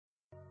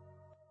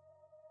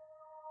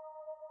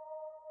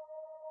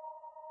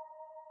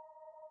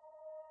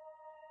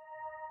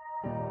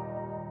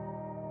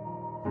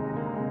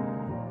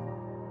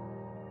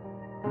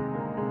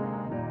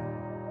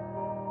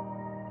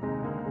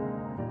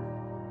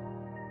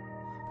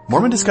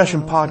Mormon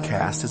Discussion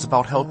Podcast is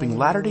about helping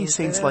Latter-day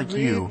Saints like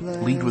you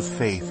lead with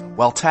faith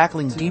while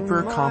tackling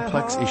deeper,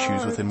 complex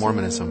issues within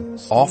Mormonism.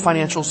 All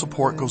financial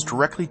support goes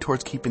directly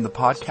towards keeping the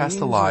podcast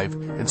alive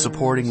and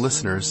supporting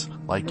listeners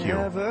like you.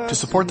 To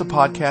support the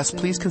podcast,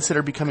 please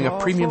consider becoming a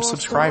premium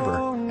subscriber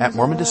at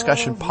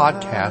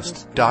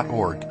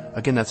MormonDiscussionPodcast.org.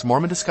 Again, that's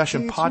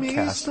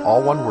MormonDiscussionPodcast,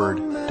 all one word,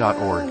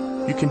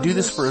 .org. You can do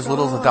this for as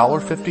little as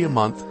 $1.50 a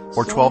month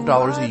or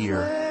 $12 a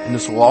year, and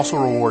this will also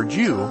reward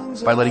you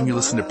by letting you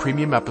listen to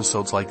premium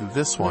episodes like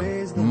this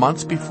one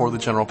months before the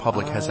general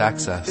public has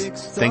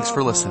access. Thanks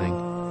for listening.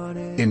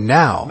 And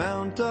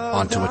now,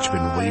 on to what you've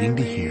been waiting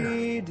to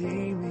hear.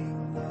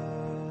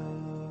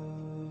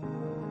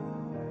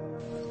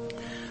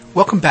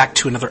 Welcome back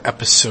to another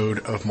episode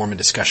of Mormon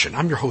Discussion.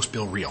 I'm your host,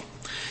 Bill Reel.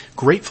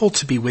 Grateful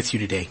to be with you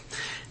today.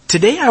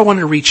 Today I want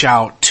to reach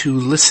out to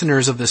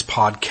listeners of this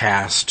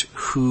podcast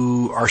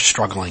who are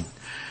struggling.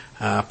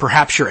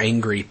 Perhaps you're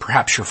angry,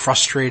 perhaps you're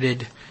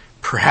frustrated,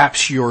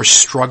 perhaps you're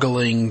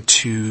struggling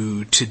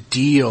to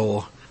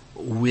deal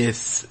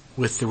with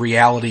the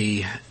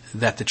reality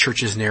that the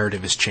church's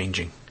narrative is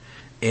changing.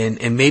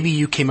 And maybe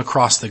you came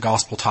across the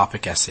gospel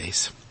topic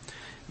essays.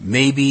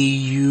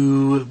 Maybe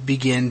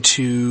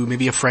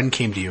maybe a friend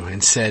came to you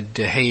and said,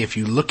 hey, if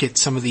you look at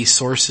some of these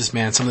sources,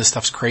 man, some of this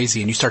stuff's crazy,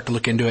 and you start to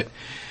look into it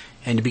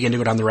and you begin to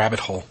go down the rabbit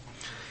hole.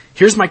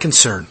 Here's my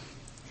concern.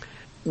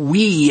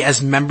 We,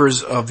 as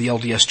members of the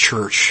LDS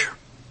Church,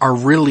 are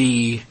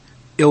really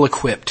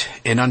ill-equipped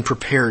and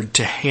unprepared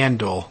to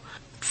handle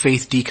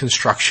faith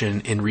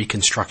deconstruction and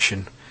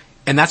reconstruction.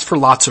 And that's for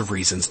lots of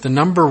reasons. The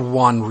number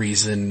one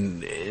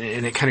reason,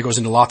 and it kind of goes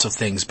into lots of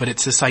things, but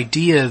it's this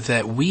idea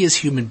that we as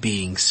human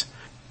beings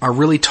are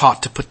really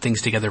taught to put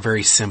things together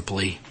very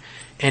simply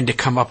and to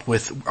come up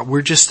with,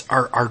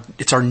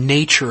 it's our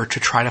nature to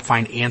try to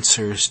find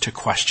answers to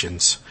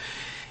questions.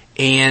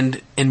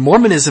 And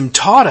Mormonism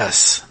taught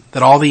us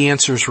that all the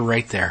answers were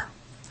right there.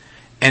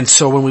 And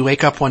so when we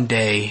wake up one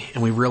day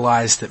and we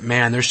realize that,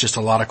 man, there's just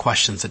a lot of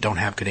questions that don't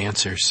have good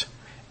answers.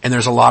 And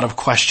there's a lot of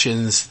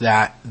questions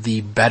that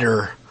the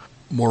better,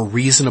 more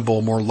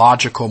reasonable, more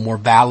logical, more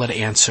valid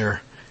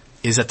answer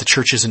is that the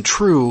church isn't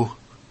true,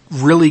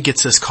 really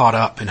gets us caught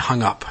up and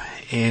hung up.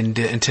 And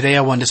today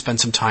I wanted to spend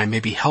some time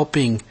maybe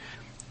helping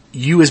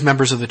you as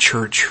members of the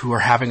church who are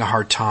having a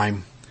hard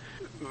time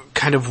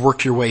kind of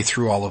work your way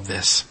through all of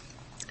this.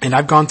 And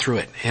I've gone through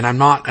it, and I'm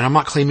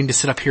not claiming to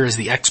sit up here as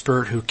the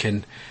expert who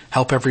can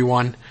help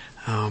everyone,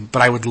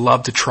 but I would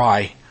love to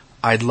try.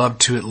 I'd love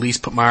to at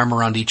least put my arm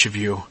around each of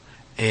you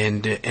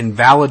and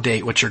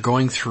validate what you're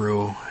going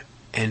through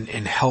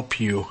and help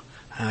you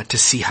to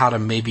see how to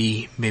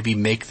maybe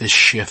make this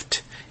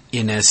shift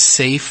in as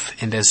safe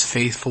and as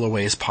faithful a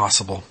way as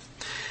possible.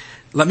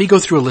 Let me go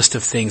through a list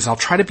of things. I'll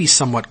try to be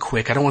somewhat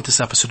quick. I don't want this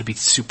episode to be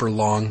super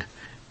long,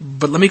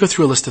 but let me go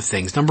through a list of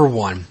things. Number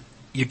one,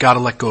 you gotta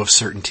let go of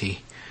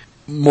certainty.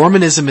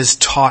 Mormonism has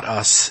taught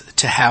us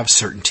to have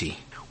certainty.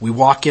 We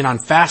walk in on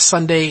Fast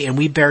Sunday and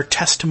we bear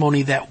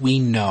testimony that we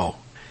know.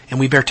 And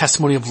we bear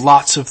testimony of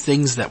lots of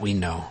things that we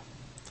know.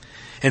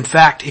 In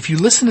fact, if you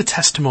listen to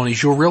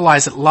testimonies, you'll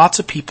realize that lots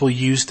of people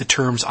use the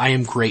terms, I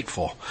am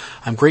grateful.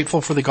 I'm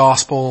grateful for the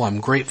gospel.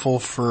 I'm grateful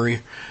for,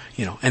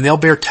 and they'll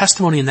bear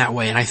testimony in that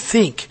way. And I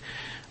think,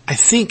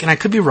 and I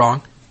could be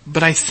wrong,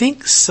 but I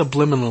think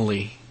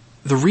subliminally,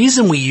 the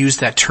reason we use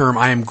that term,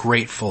 I am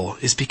grateful,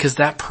 is because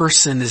that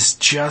person is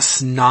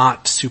just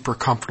not super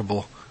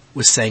comfortable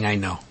with saying I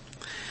know.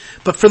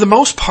 But for the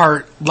most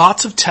part,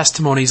 lots of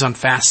testimonies on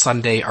Fast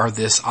Sunday are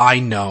this, I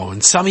know.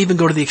 And some even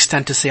go to the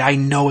extent to say, I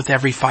know with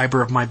every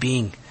fiber of my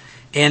being.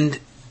 And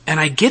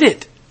I get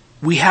it.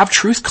 We have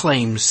truth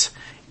claims.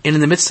 And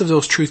in the midst of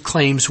those truth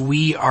claims,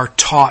 we are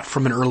taught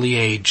from an early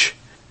age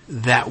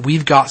that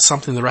we've got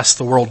something the rest of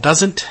the world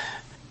doesn't.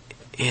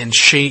 And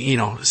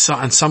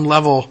on some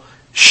level,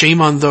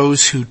 shame on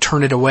those who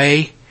turn it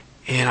away.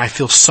 And I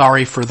feel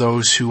sorry for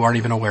those who aren't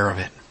even aware of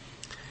it.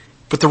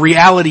 But the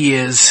reality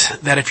is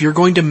that if you're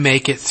going to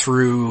make it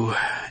through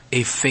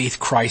a faith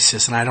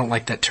crisis, and I don't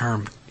like that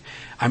term,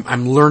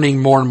 I'm learning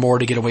more and more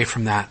to get away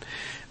from that.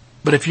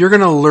 But if you're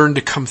going to learn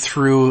to come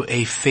through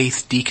a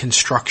faith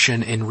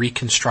deconstruction and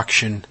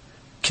reconstruction,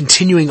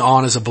 continuing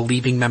on as a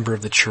believing member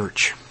of the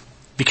church,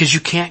 because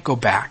you can't go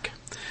back.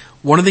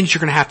 One of the things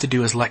you're going to have to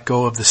do is let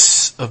go of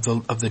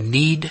the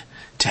need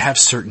to have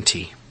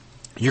certainty.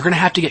 You're going to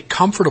have to get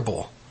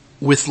comfortable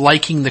with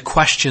liking the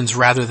questions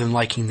rather than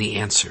liking the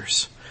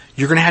answers.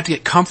 You're going to have to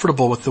get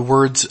comfortable with the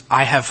words,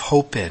 I have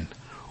hope in,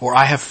 or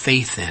I have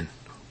faith in,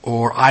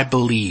 or I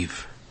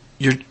believe.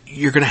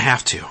 You're going to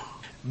have to.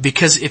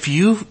 Because if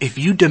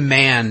you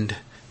demand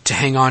to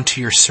hang on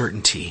to your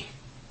certainty,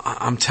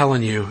 I'm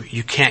telling you,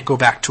 you can't go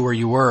back to where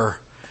you were,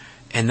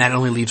 and that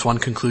only leaves one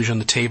conclusion on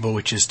the table,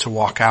 which is to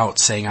walk out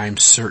saying, I am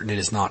certain it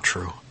is not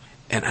true.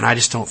 And I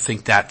just don't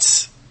think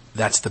that's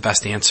the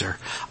best answer.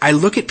 I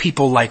look at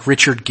people like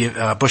Richard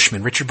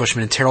Bushman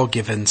and Terrell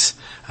Givens,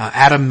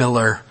 Adam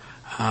Miller,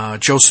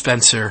 Joe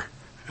Spencer,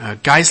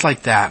 guys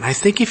like that. And I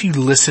think if you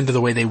listen to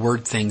the way they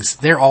word things,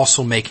 they're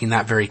also making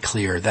that very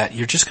clear, that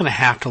you're just going to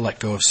have to let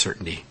go of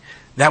certainty.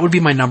 That would be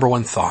my number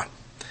one thought.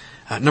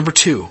 Number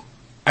two,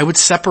 I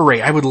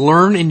would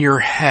learn in your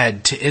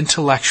head to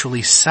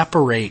intellectually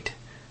separate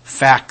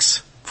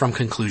facts from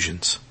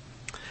conclusions.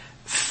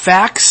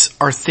 Facts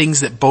are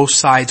things that both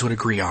sides would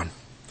agree on.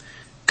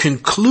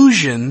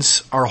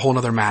 Conclusions are a whole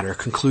other matter.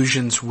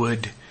 Conclusions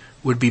would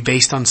be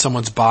based on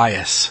someone's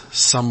bias,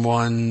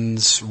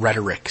 someone's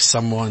rhetoric,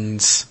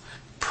 someone's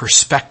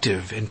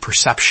perspective and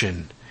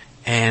perception,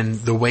 and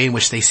the way in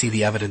which they see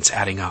the evidence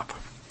adding up.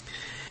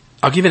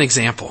 I'll give an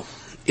example.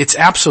 It's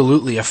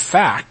absolutely a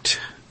fact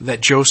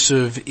that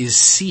Joseph is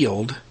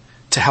sealed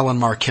to Helen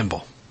Mar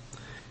Kimball.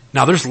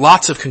 Now, there's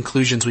lots of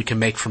conclusions we can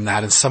make from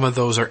that, and some of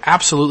those are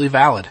absolutely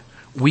valid.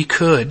 We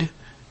could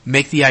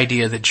make the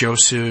idea that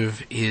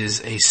Joseph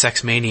is a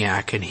sex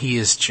maniac and he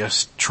is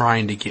just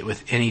trying to get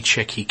with any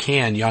chick he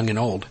can, young and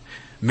old,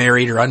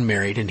 married or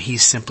unmarried, and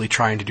he's simply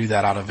trying to do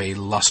that out of a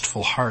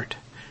lustful heart.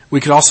 We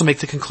could also make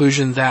the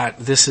conclusion that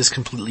this is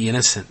completely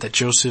innocent, that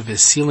Joseph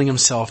is sealing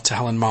himself to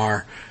Helen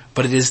Mar,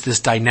 but it is this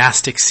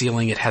dynastic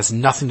sealing. It has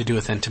nothing to do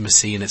with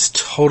intimacy, and it's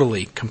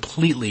totally,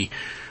 completely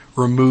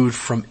removed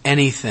from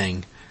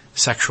anything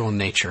sexual in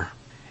nature.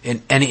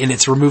 And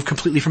it's removed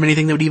completely from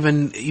anything that would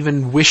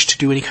even wish to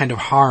do any kind of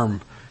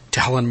harm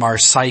to Helen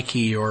Mar's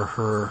psyche or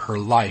her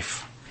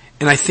life.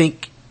 And I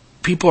think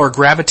people are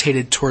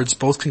gravitated towards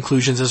both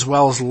conclusions as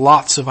well as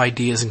lots of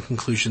ideas and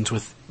conclusions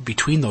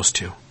between those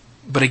two.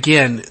 But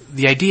again,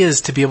 the idea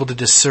is to be able to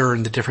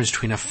discern the difference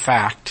between a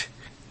fact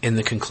and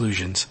the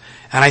conclusions.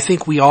 And I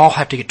think we all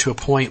have to get to a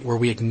point where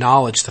we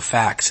acknowledge the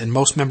facts, and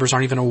most members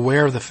aren't even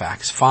aware of the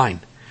facts. Fine.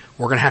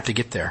 We're going to have to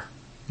get there.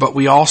 But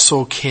we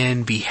also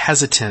can be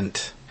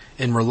hesitant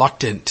and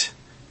reluctant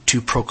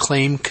to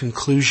proclaim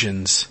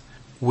conclusions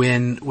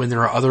when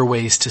there are other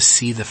ways to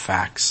see the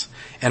facts.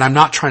 And I'm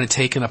not trying to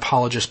take an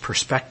apologist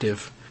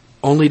perspective,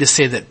 only to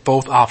say that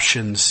both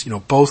options,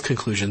 both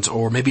conclusions,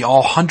 or maybe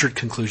all 100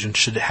 conclusions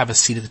should have a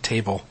seat at the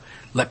table.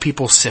 Let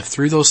people sift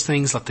through those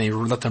things, let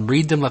them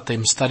read them, let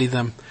them study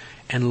them,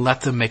 and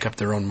let them make up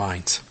their own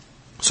minds.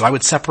 So I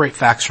would separate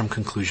facts from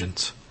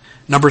conclusions.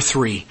 Number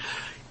 3,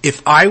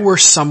 if I were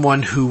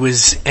someone who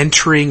was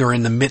entering or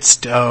in the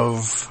midst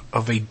of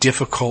a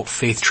difficult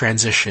faith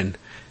transition,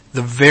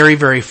 the very,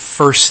 very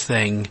first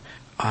thing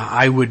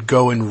I would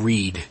go and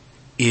read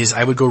is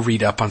I would go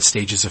read up on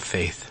Stages of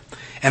Faith.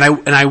 And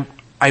I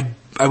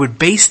would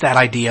base that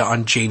idea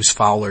on James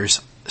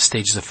Fowler's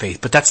Stages of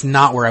Faith, but that's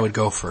not where I would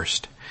go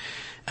first.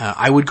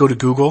 I would go to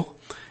Google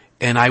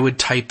and I would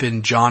type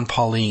in John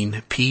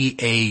Paulien,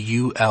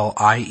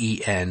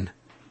 Paulien,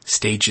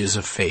 Stages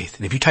of Faith.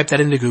 And if you type that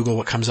into Google,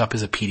 what comes up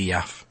is a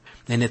PDF.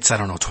 And it's,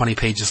 20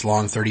 pages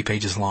long, 30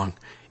 pages long.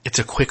 It's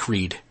a quick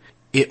read.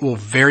 It will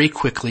very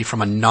quickly,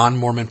 from a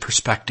non-Mormon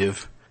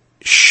perspective,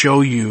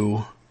 show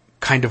you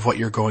kind of what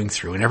you're going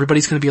through. And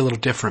everybody's going to be a little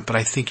different, but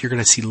I think you're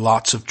going to see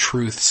lots of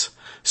truths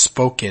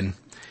spoken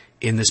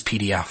in this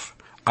PDF.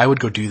 I would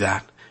go do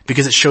that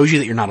because it shows you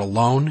that you're not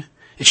alone.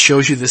 It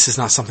shows you this is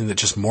not something that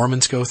just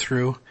Mormons go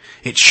through.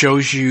 It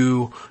shows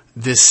you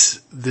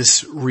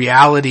this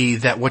reality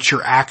that what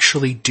you're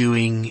actually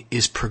doing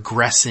is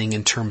progressing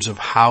in terms of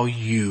how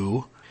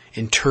you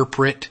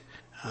interpret,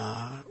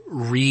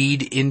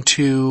 read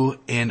into,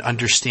 and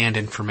understand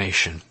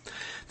information.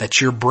 That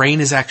your brain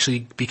is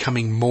actually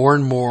becoming more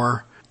and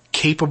more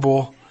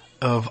capable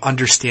of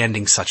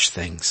understanding such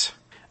things,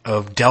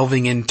 of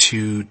delving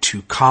into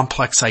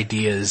complex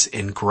ideas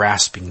and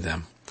grasping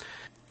them.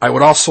 I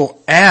would also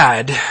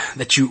add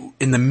that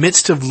in the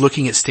midst of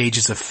looking at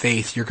Stages of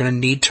Faith, you're going to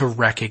need to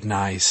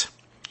recognize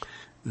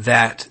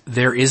that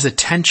there is a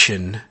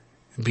tension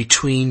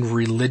between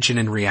religion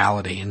and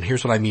reality. And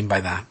here's what I mean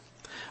by that.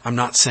 I'm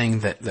not saying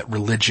that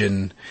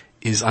religion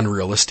is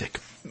unrealistic,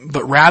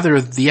 but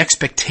rather the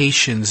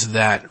expectations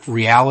that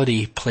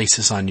reality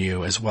places on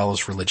you as well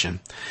as religion.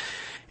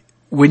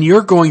 When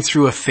you're going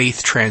through a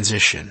faith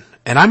transition,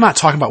 and I'm not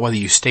talking about whether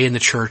you stay in the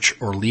church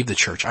or leave the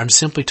church. I'm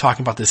simply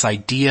talking about this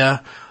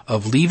idea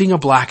of leaving a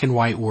black and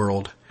white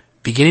world,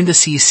 beginning to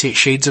see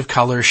shades of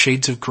color,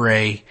 shades of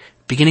gray,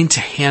 beginning to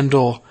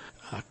handle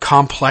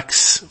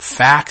complex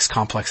facts,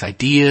 complex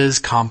ideas,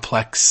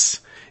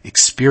 complex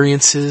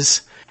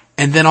experiences,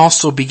 and then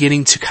also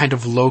beginning to kind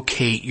of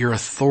locate your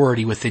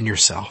authority within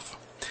yourself.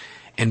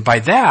 And by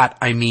that,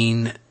 I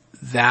mean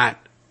that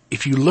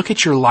if you look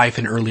at your life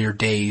in earlier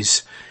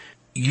days,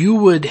 you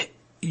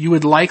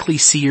would likely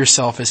see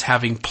yourself as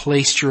having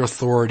placed your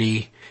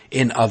authority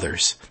in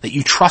others, that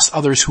you trust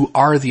others who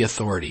are the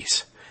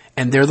authorities,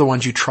 and they're the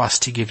ones you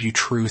trust to give you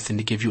truth and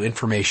to give you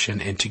information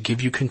and to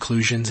give you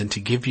conclusions and to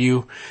give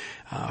you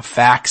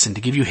facts and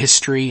to give you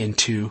history and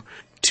to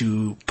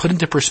put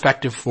into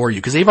perspective for you,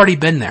 because they've already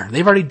been there.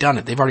 They've already done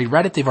it. They've already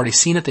read it. They've already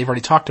seen it. They've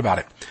already talked about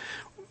it.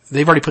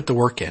 They've already put the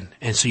work in.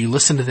 And so you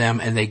listen to them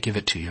and they give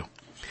it to you.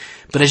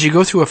 But as you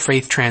go through a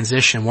faith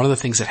transition, one of the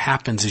things that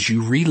happens is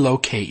you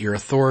relocate your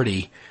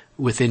authority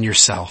within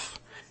yourself.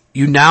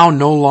 You now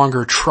no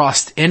longer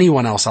trust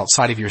anyone else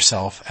outside of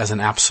yourself as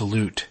an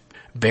absolute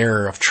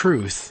bearer of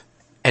truth.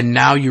 And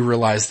now you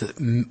realize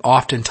that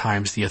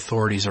oftentimes the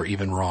authorities are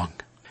even wrong.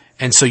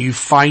 And so you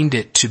find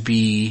it to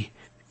be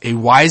a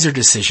wiser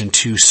decision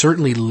to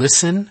certainly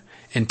listen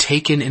and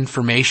take in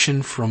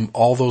information from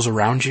all those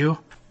around you.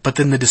 But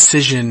then the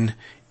decision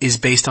is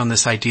based on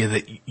this idea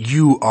that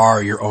you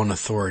are your own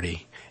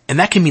authority. And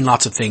that can mean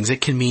lots of things.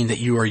 It can mean that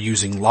you are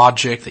using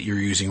logic, that you're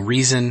using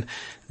reason,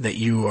 that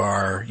you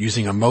are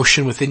using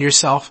emotion within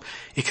yourself.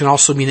 It can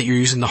also mean that you're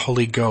using the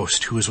Holy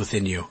Ghost who is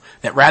within you.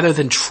 That rather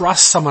than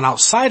trust someone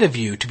outside of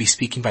you to be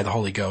speaking by the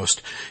Holy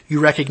Ghost, you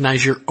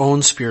recognize your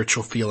own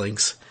spiritual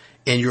feelings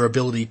and your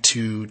ability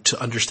to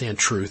understand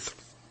truth.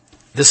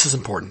 This is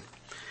important.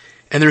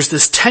 And there's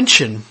this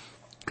tension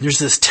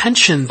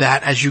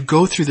that as you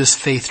go through this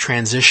faith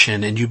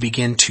transition and you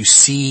begin to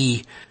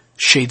see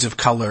shades of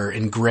color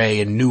and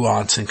gray and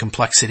nuance and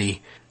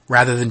complexity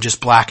rather than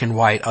just black and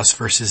white, us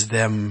versus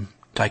them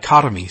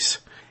dichotomies.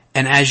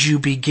 And as you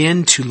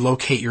begin to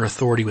locate your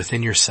authority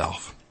within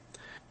yourself,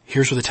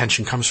 here's where the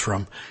tension comes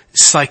from.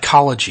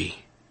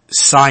 Psychology,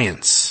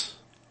 science,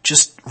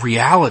 just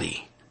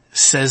reality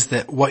says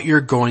that what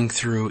you're going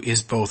through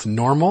is both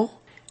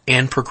normal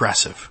and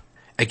progressive.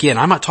 Again,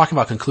 I'm not talking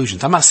about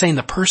conclusions. I'm not saying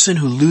the person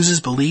who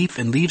loses belief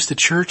and leaves the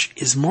church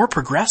is more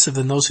progressive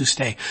than those who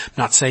stay. I'm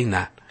not saying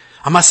that.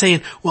 I'm not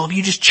saying, well, if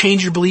you just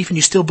change your belief and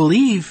you still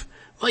believe,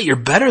 well, you're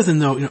better than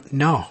those.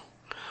 No.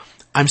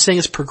 I'm saying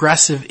it's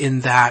progressive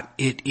in that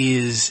it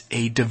is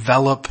a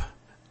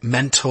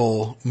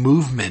developmental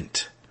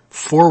movement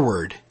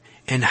forward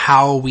in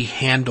how we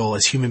handle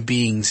as human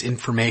beings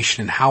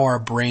information and how our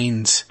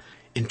brains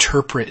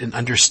interpret and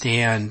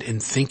understand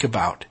and think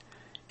about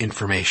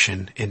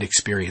information and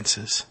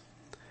experiences.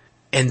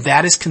 And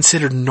that is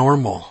considered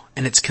normal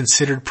and it's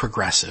considered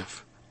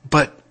progressive.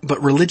 But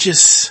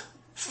religious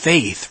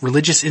faith,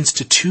 religious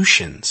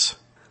institutions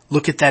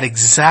look at that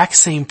exact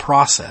same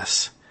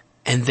process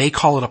and they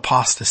call it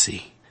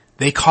apostasy.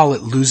 They call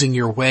it losing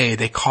your way.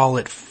 They call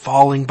it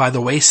falling by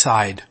the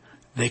wayside.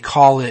 They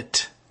call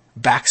it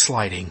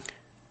backsliding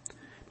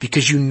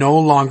because you no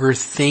longer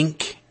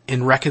think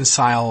and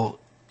reconcile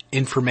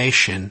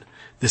information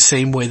the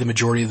same way the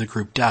majority of the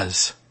group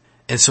does.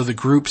 And so the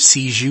group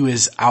sees you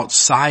as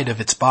outside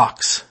of its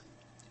box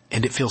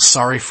and it feels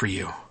sorry for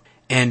you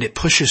and it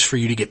pushes for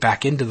you to get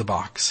back into the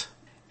box.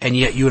 And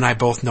yet you and I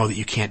both know that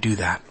you can't do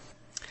that.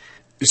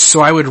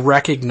 So I would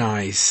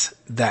recognize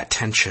that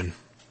tension.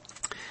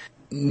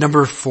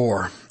 Number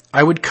 4,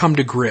 I would come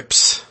to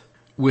grips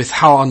with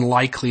how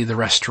unlikely the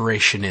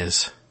restoration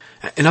is.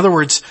 In other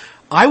words,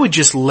 I would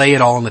just lay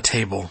it all on the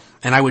table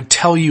and I would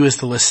tell you as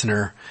the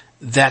listener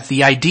that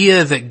the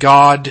idea that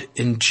God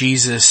and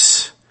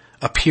Jesus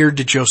appeared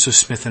to Joseph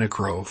Smith in a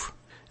grove,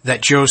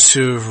 that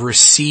Joseph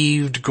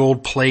received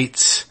gold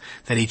plates,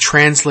 that he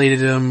translated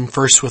them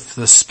first with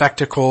the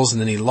spectacles and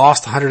then he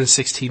lost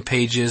 116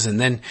 pages and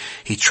then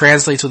he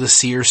translates with a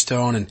seer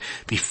stone and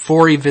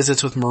before he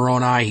visits with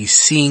Moroni he's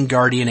seeing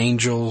guardian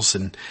angels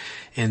and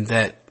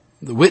that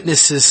the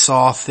witnesses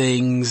saw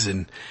things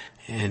and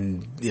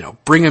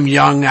Brigham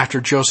Young after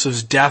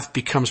Joseph's death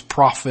becomes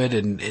prophet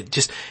and it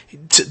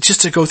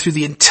just to go through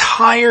the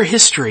entire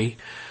history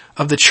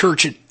of the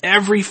church and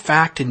every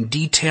fact and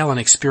detail and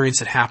experience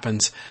that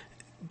happens,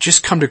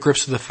 just come to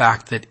grips with the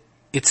fact that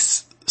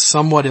it's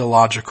somewhat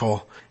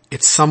illogical,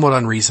 it's somewhat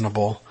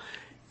unreasonable,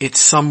 it's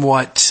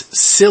somewhat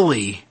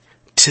silly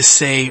to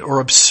say, or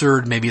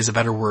absurd maybe is a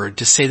better word,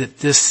 to say that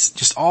this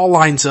just all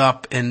lines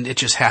up and it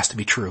just has to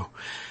be true.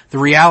 The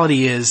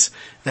reality is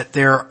that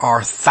there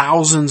are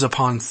thousands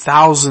upon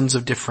thousands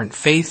of different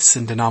faiths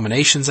and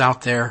denominations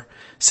out there.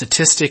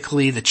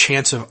 Statistically, the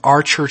chance of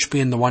our church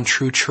being the one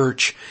true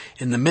church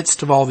in the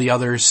midst of all the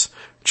others,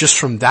 just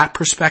from that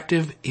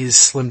perspective, is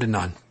slim to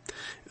none.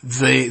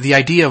 The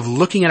idea of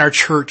looking at our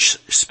church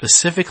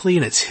specifically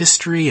and its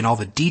history and all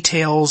the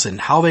details and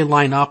how they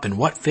line up and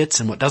what fits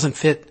and what doesn't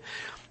fit,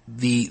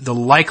 the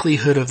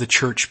likelihood of the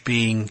church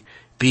being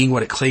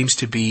what it claims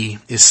to be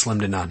is slim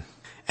to none.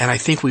 And I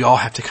think we all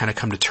have to kind of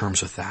come to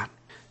terms with that.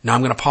 Now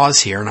I'm going to pause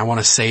here and I want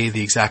to say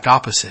the exact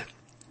opposite.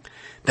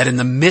 That in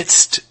the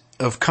midst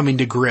of coming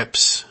to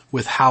grips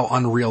with how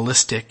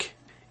unrealistic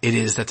it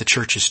is that the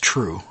church is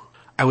true,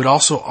 I would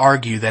also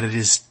argue that it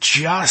is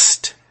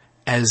just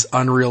as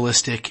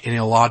unrealistic and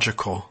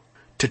illogical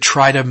to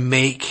try to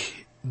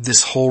make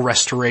this whole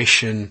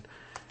restoration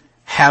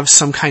have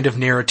some kind of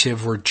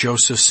narrative where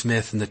Joseph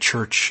Smith and the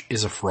church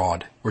is a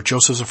fraud, where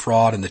Joseph's a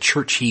fraud and the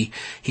church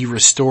he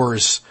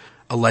restores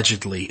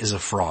allegedly is a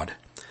fraud.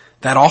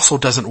 That also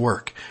doesn't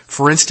work.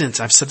 For instance,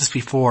 I've said this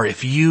before,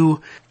 if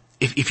you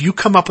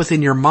come up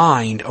within your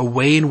mind a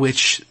way in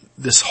which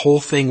this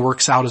whole thing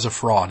works out as a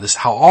fraud, this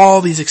how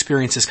all these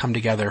experiences come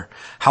together,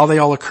 how they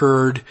all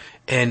occurred,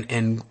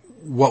 and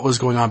what was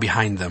going on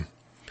behind them,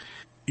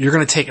 you're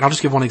going to take, and I'll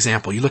just give one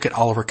example. You look at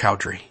Oliver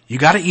Cowdery. You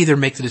got to either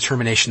make the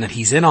determination that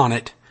he's in on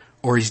it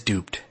or he's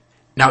duped.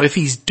 Now, if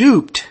he's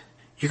duped,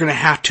 you're going to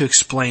have to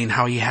explain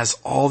how he has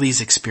all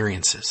these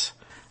experiences,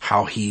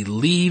 how he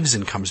leaves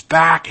and comes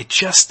back. It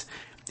just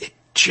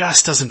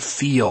doesn't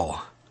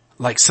feel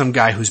like some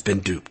guy who's been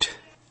duped.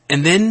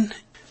 And then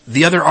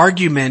the other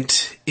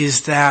argument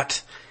is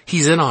that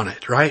he's in on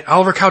it, right?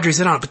 Oliver Cowdery's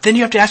in on it. But then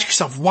you have to ask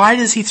yourself, why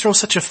does he throw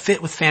such a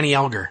fit with Fanny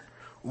Elger?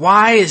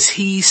 Why is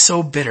he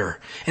so bitter?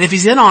 And if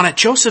he's in on it,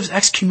 Joseph's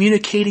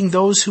excommunicating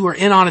those who are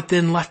in on it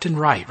then left and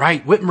right?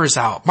 Whitmer's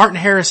out. Martin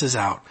Harris is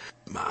out.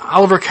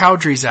 Oliver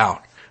Cowdery's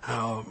out.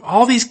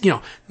 All these,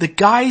 the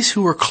guys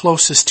who were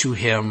closest to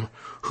him,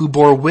 who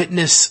bore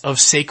witness of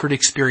sacred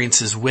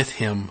experiences with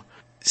him,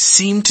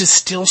 seem to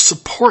still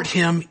support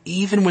him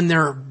even when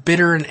they're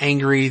bitter and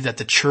angry that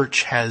the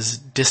church has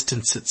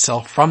distanced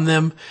itself from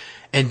them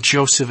and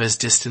Joseph has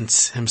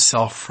distanced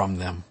himself from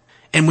them.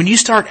 And when you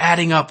start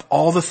adding up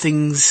all the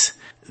things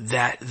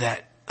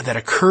that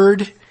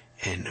occurred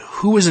and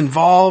who was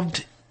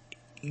involved,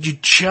 you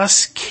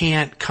just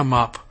can't come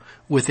up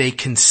with a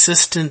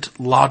consistent,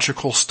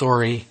 logical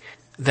story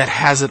that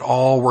has it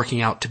all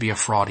working out to be a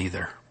fraud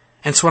either.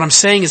 And so what I'm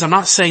saying is, I'm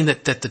not saying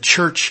that the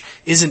church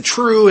isn't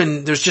true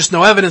and there's just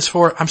no evidence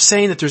for it. I'm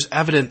saying that there's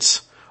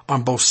evidence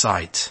on both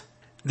sides.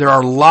 There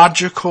are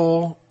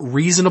logical,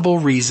 reasonable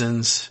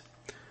reasons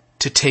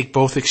to take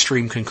both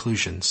extreme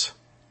conclusions.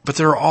 But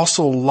there are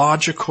also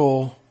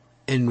logical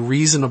and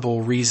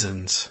reasonable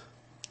reasons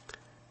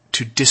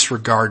to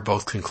disregard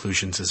both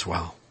conclusions as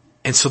well.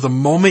 And so the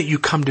moment you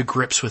come to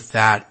grips with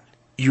that,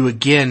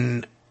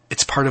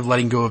 it's part of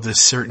letting go of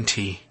this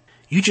certainty.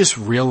 You just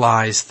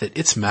realize that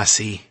it's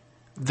messy,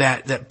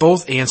 that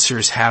both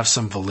answers have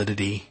some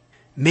validity.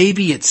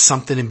 Maybe it's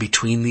something in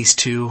between these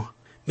two.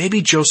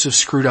 Maybe Joseph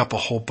screwed up a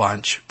whole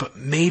bunch, but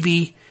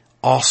maybe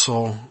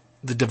also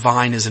the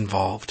divine is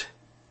involved.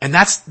 And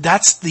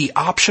that's the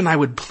option I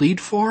would plead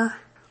for.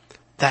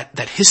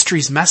 That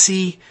history's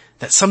messy,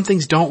 that some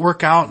things don't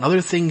work out and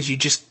other things you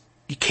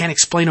can't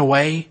explain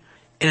away.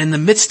 And in the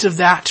midst of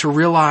that, to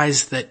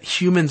realize that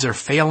humans are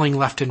failing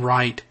left and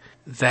right,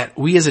 that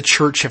we as a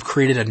church have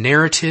created a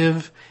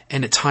narrative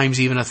and at times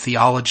even a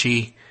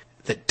theology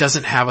that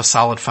doesn't have a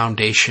solid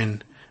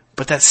foundation,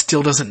 but that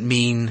still doesn't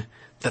mean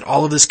that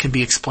all of this can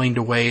be explained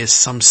away as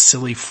some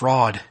silly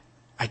fraud.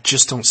 I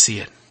just don't see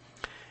it.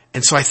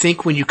 And so I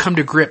think when you come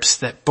to grips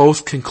that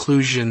both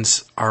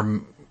conclusions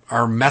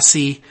are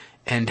messy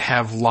and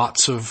have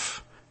lots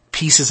of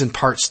pieces and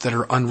parts that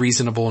are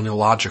unreasonable and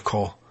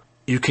illogical,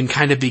 you can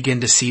kind of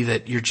begin to see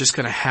that you're just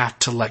going to have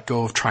to let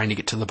go of trying to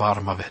get to the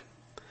bottom of it.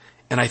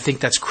 And I think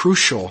that's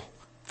crucial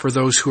for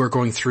those who are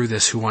going through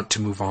this who want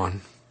to move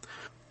on.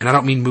 And I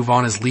don't mean move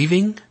on as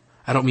leaving.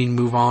 I don't mean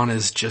move on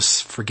as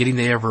just forgetting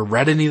they ever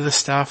read any of the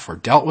stuff or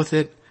dealt with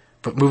it.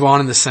 But move on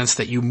in the sense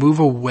that you move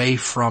away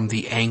from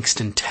the angst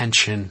and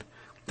tension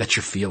that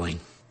you're feeling.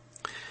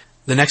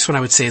 The next one I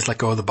would say is let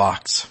go of the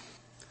box.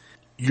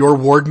 Your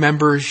ward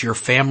members, your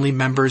family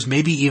members,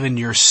 maybe even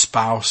your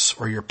spouse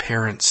or your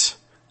parents,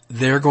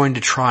 they're going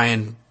to try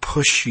and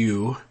push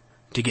you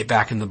to get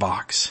back in the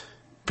box.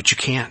 But you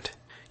can't.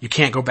 You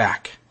can't go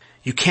back.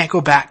 You can't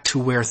go back to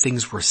where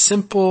things were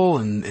simple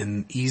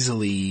and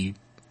easily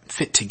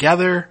fit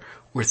together,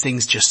 where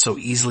things just so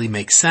easily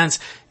make sense.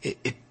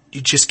 You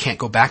just can't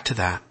go back to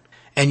that.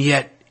 And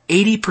yet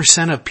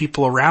 80% of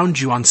people around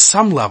you on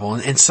some level,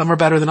 and some are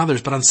better than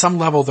others, but on some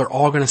level they're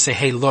all going to say,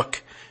 hey,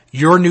 look,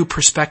 your new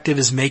perspective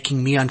is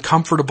making me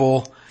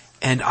uncomfortable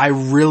and I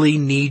really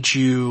need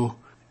you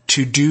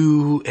to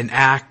do and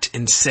act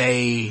and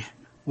say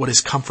what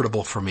is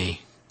comfortable for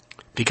me.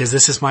 Because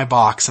this is my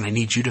box and I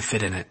need you to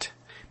fit in it.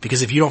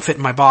 Because if you don't fit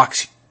in my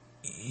box,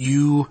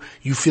 you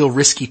feel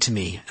risky to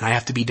me and I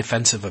have to be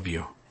defensive of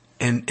you.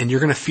 And you're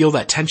going to feel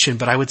that tension,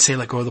 but I would say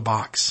let go of the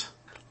box.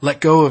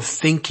 Let go of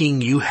thinking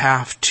you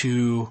have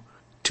to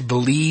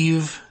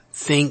believe,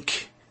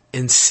 think,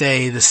 and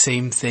say the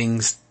same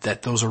things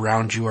that those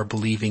around you are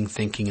believing,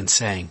 thinking, and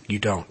saying. You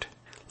don't.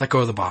 Let go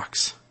of the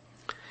box.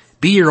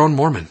 Be your own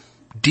Mormon.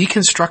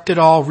 Deconstruct it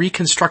all,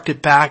 reconstruct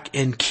it back,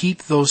 and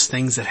keep those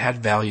things that had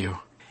value.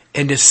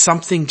 And if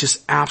something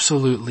just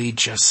absolutely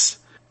just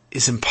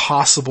is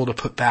impossible to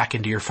put back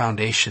into your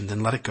foundation,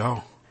 then let it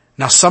go.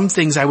 Now, some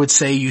things I would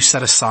say you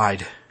set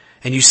aside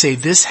and you say,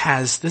 this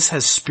has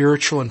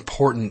spiritual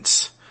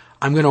importance.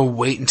 I'm going to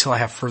wait until I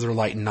have further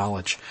light and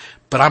knowledge.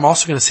 But I'm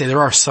also going to say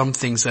there are some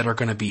things that are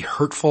going to be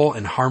hurtful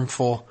and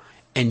harmful.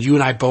 And you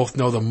and I both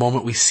know the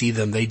moment we see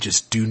them, they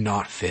just do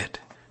not fit.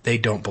 They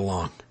don't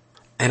belong.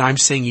 And I'm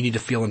saying you need to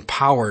feel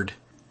empowered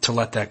to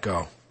let that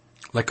go.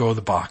 Let go of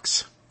the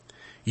box.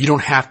 You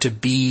don't have to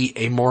be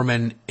a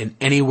Mormon in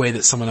any way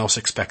that someone else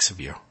expects of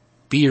you.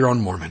 Be your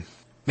own Mormon.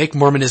 Make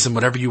Mormonism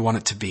whatever you want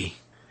it to be.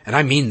 And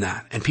I mean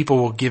that. And people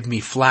will give me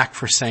flack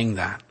for saying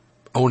that.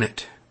 Own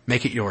it.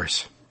 Make it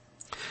yours.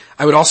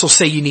 I would also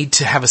say you need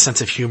to have a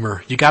sense of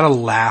humor. You gotta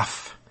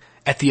laugh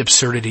at the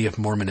absurdity of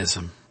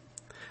Mormonism.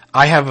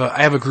 I have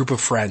a group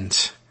of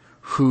friends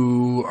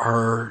who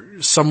are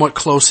somewhat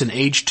close in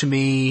age to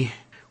me.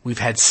 We've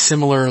had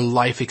similar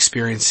life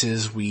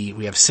experiences.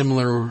 We have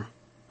similar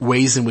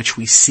ways in which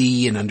we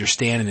see and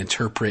understand and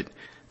interpret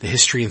the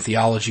history and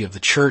theology of the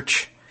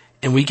church.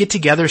 And we get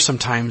together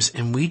sometimes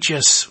and we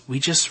just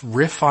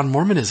riff on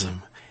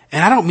Mormonism.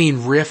 And I don't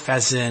mean riff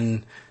as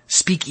in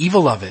speak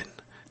evil of it,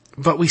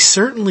 but we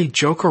certainly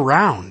joke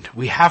around.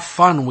 We have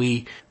fun.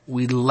 We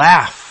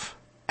laugh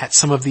at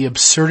some of the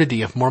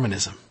absurdity of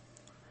Mormonism.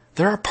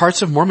 There are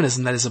parts of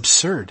Mormonism that is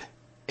absurd.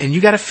 And you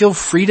gotta feel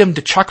freedom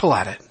to chuckle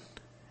at it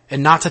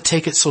and not to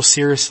take it so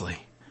seriously.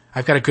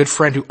 I've got a good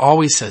friend who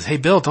always says, hey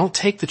Bill, don't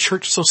take the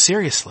church so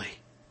seriously.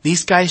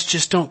 These guys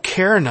just don't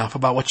care enough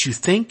about what you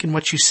think and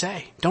what you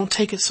say. Don't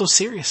take it so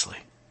seriously.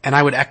 And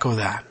I would echo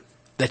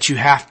that you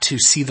have to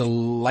see the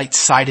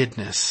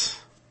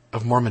light-sidedness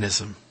of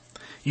Mormonism.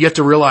 You have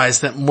to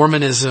realize that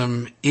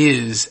Mormonism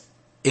is,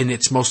 in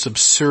its most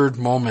absurd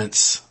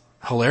moments,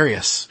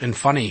 hilarious and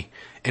funny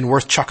and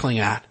worth chuckling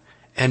at,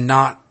 and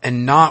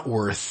not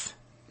worth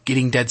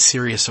getting dead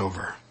serious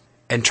over.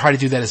 And try to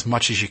do that as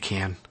much as you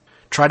can.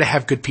 Try to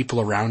have good people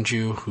around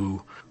you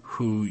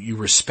who you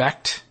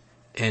respect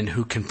and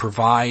who can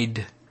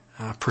provide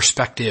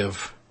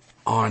perspective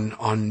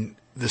on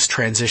this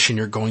transition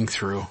you're going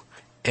through,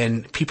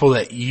 and people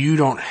that you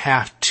don't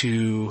have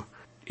to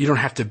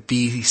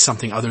be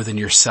something other than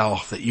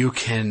yourself,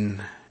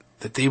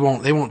 that they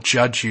won't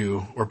judge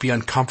you or be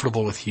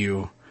uncomfortable with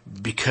you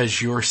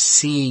because you're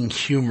seeing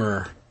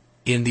humor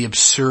in the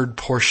absurd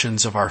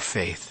portions of our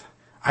faith.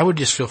 I would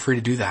just feel free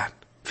to do that.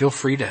 Feel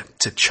free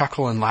to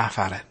chuckle and laugh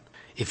at it.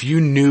 If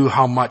you knew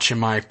how much in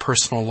my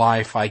personal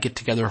life I get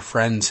together with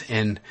friends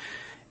and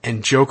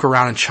joke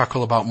around and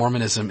chuckle about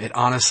Mormonism, it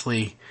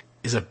honestly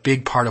is a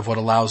big part of what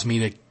allows me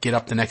to get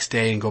up the next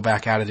day and go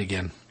back at it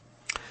again.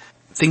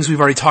 Things we've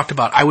already talked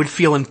about. I would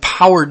feel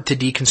empowered to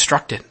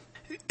deconstruct it.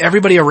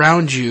 Everybody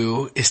around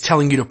you is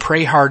telling you to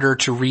pray harder,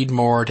 to read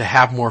more, to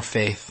have more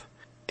faith.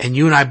 And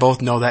you and I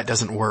both know that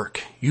doesn't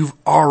work. You've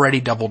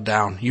already doubled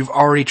down. You've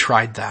already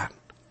tried that.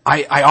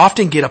 I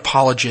often get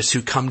apologists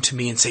who come to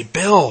me and say,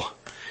 Bill,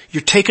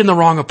 you're taking the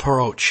wrong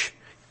approach.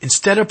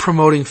 Instead of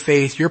promoting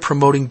faith, you're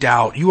promoting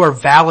doubt. You are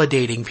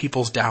validating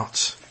people's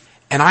doubts.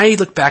 And I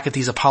look back at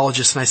these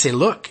apologists and I say,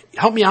 look,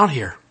 help me out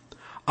here.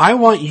 I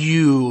want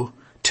you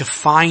to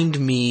find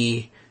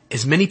me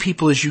as many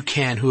people as you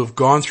can who have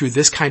gone through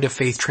this kind of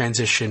faith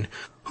transition,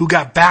 who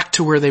got back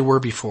to where they were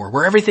before,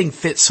 where everything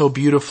fits so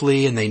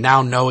beautifully and they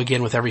now know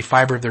again with every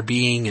fiber of their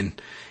being,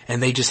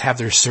 and they just have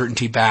their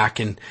certainty back,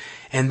 and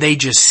they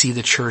just see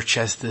the church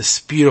as this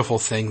beautiful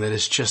thing that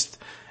is just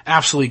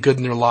absolutely good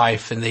in their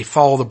life, and they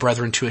follow the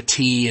brethren to a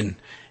T, and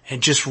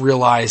just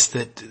realize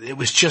that it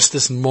was just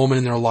this moment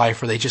in their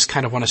life where they just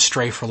kind of want to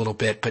stray for a little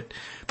bit,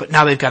 but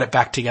now they've got it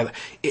back together.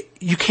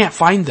 You can't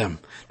find them.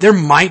 There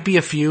might be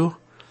a few.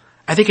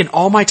 I think in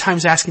all my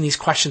times asking these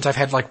questions, I've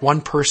had like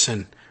one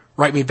person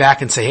write me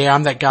back and say, hey,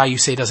 I'm that guy you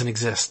say doesn't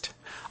exist.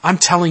 I'm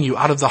telling you,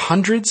 out of the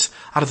hundreds,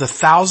 out of the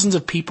thousands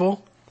of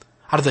people,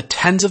 out of the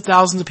tens of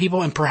thousands of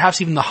people, and perhaps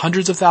even the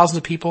hundreds of thousands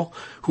of people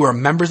who are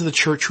members of the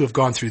church who have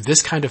gone through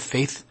this kind of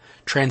faith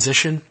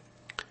transition,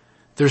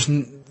 there's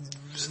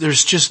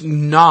just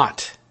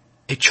not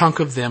a chunk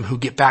of them who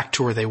get back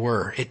to where they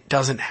were. It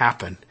doesn't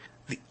happen.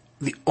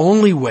 The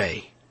only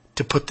way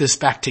to put this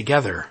back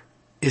together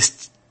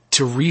is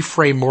to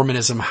reframe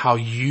Mormonism how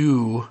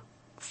you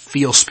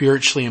feel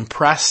spiritually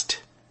impressed,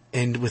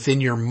 and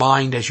within your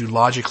mind as you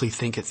logically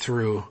think it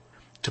through,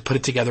 to put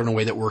it together in a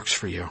way that works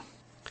for you.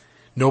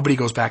 Nobody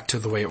goes back to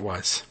the way it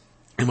was.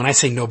 And when I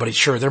say nobody,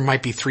 sure, there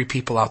might be 3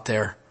 people out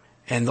there,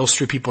 and those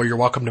 3 people, you're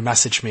welcome to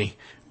message me.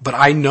 But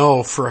I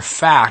know for a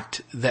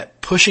fact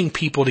that pushing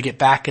people to get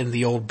back in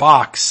the old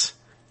box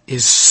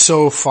is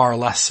so far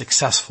less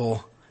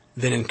successful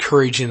than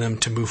encouraging them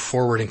to move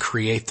forward and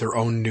create their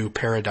own new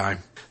paradigm,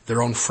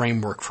 their own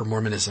framework for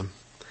Mormonism.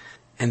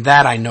 And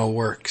that I know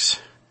works.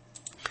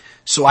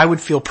 So I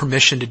would feel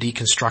permission to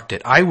deconstruct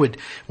it.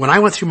 When I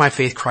went through my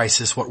faith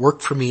crisis, what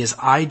worked for me is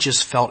I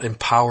just felt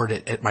empowered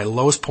at my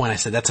lowest point. I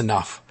said, that's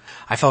enough.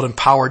 I felt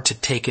empowered to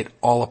take it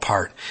all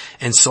apart.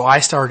 And so I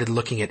started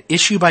looking at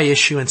issue by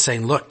issue and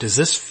saying, look, does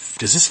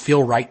this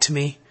feel right to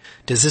me?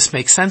 Does this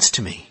make sense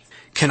to me?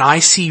 Can I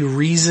see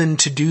reason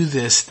to do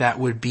this that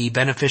would be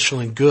beneficial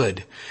and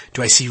good?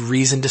 Do I see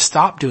reason to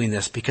stop doing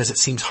this because it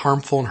seems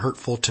harmful and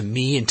hurtful to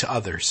me and to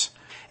others?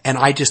 And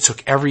I just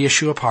took every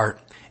issue apart,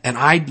 and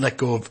I let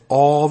go of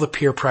all the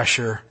peer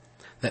pressure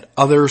that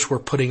others were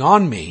putting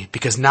on me,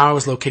 because now I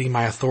was locating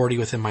my authority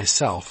within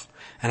myself.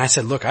 And I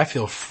said, look, I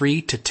feel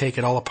free to take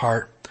it all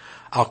apart.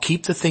 I'll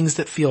keep the things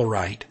that feel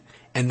right,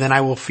 and then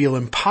I will feel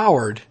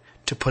empowered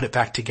to put it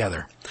back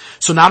together.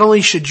 So not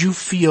only should you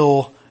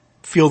feel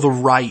the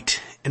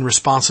right and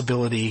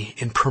responsibility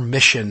and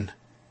permission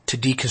to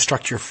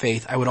deconstruct your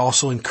faith, I would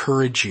also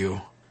encourage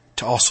you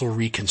to also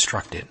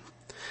reconstruct it.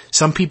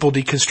 Some people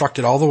deconstruct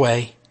it all the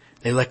way.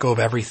 They let go of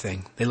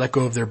everything. They let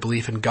go of their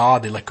belief in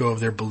God. They let go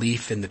of their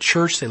belief in the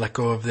church. They let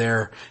go of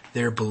their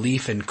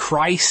belief in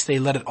Christ. They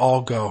let it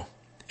all go,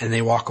 and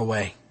they walk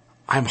away.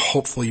 I'm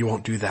hopeful you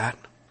won't do that.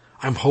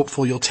 I'm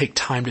hopeful you'll take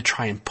time to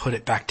try and put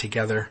it back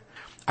together.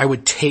 I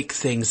would take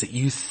things that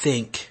you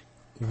think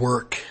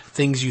work,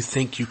 things you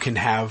think you can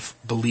have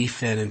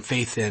belief in and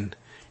faith in,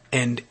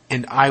 and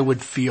I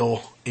would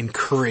feel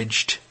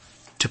encouraged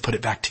to put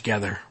it back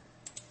together.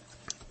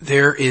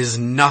 There is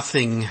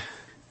nothing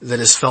that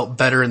has felt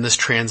better in this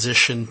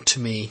transition to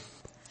me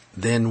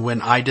than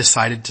when I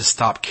decided to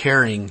stop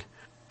caring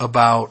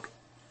about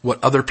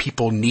what other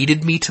people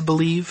needed me to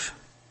believe,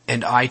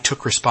 and I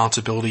took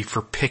responsibility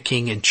for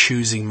picking and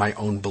choosing my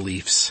own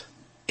beliefs.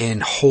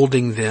 and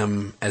holding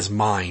them as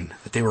mine,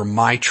 that they were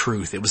my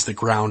truth. It was the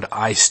ground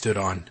I stood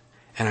on.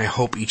 And I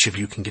hope each of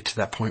you can get to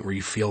that point where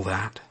you feel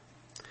that.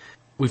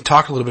 We've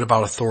talked a little bit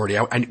about authority.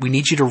 We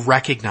need you to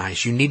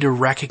recognize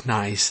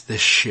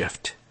this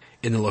shift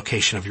in the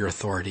location of your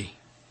authority,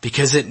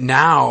 because it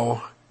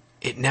now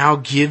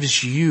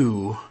gives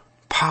you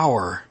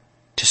power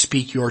to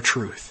speak your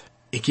truth.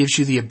 It gives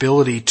you the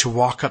ability to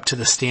walk up to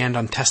the stand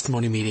on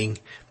testimony meeting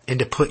and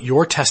to put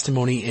your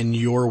testimony in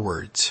your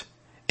words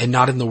and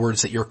not in the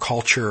words that your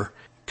culture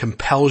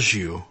compels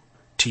you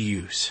to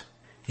use.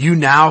 You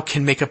now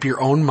can make up your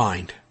own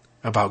mind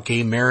about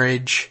gay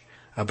marriage,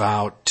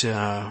 about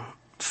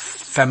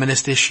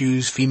feminist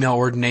issues, female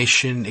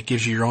ordination. It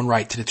gives you your own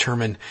right to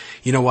determine,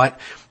 you know what,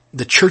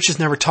 the church has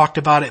never talked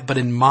about it, but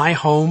in my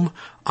home,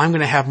 I'm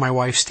going to have my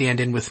wife stand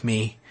in with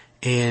me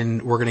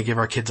and we're going to give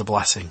our kids a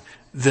blessing.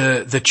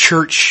 The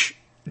church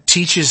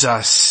teaches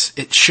us,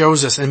 it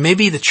shows us, and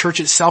maybe the church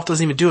itself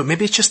doesn't even do it.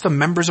 Maybe it's just the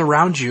members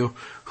around you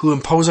who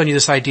impose on you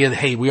this idea that,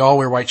 hey, we all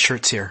wear white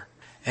shirts here.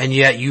 And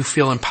yet you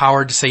feel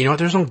empowered to say, you know what,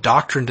 there's no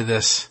doctrine to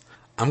this.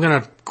 I'm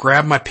going to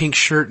grab my pink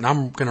shirt and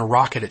I'm going to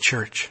rock it at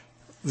church.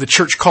 The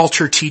church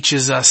culture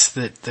teaches us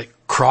that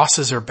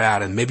crosses are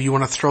bad and maybe you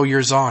want to throw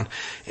yours on.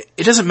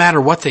 It doesn't matter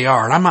what they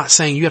are. And I'm not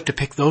saying you have to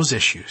pick those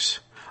issues.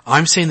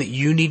 I'm saying that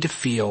you need to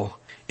feel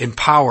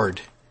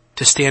empowered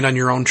to stand on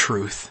your own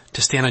truth,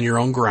 to stand on your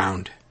own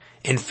ground,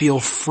 and feel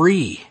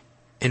free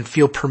and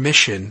feel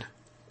permission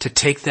to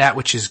take that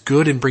which is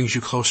good and brings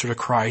you closer to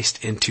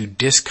Christ and to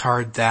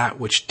discard that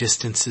which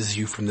distances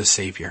you from the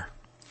Savior.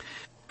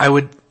 I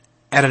would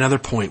add another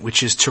point,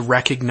 which is to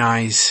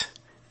recognize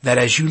that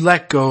as you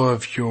let go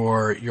of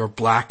your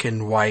black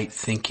and white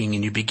thinking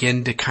and you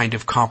begin to kind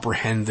of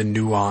comprehend the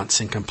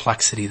nuance and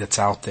complexity that's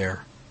out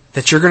there,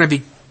 that you're going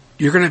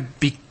to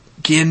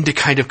begin to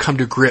kind of come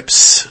to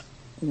grips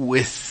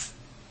with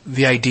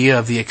the idea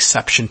of the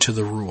exception to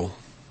the rule.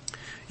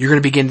 You're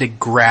going to begin to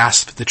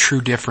grasp the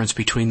true difference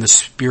between the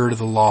spirit of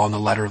the law and the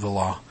letter of the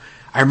law.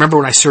 I remember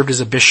when I served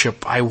as a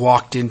bishop, I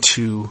walked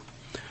into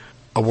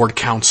a ward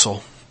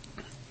council,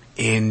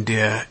 and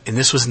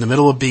this was in the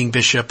middle of being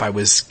bishop. I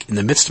was in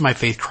the midst of my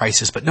faith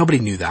crisis, but nobody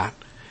knew that.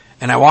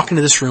 And I walk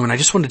into this room, and I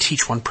just wanted to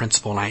teach one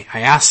principle, and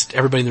I asked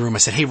everybody in the room, I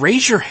said, hey,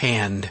 raise your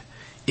hand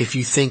if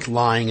you think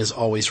lying is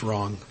always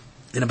wrong.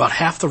 And about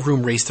half the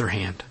room raised their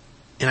hand.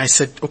 And I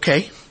said,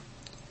 okay,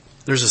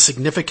 there's a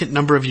significant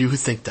number of you who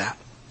think that.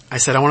 I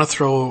said, I want to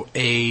throw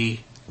a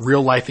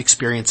real life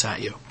experience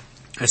at you.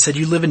 I said,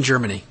 you live in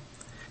Germany.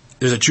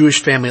 There's a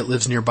Jewish family that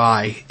lives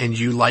nearby and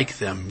you like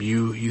them.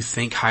 You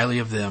think highly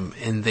of them,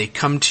 and they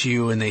come to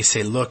you and they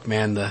say, look,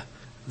 man, the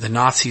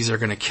Nazis are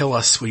going to kill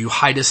us. Will you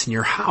hide us in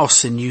your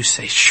house? And you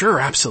say, sure,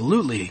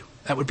 absolutely.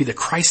 That would be the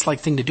Christ-like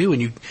thing to do.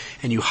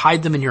 And you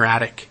hide them in your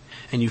attic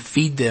and you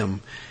feed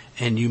them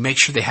and you make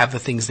sure they have the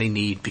things they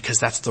need because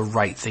that's the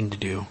right thing to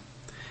do.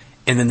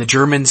 And then the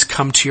Germans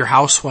come to your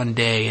house one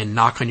day and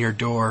knock on your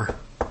door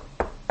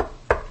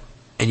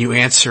and you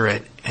answer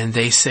it and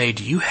they say,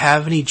 do you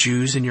have any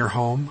Jews in your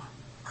home?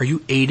 Are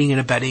you aiding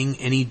and abetting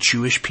any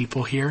Jewish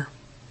people here?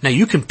 Now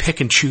you can pick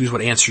and choose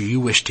what answer you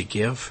wish to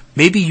give.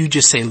 Maybe you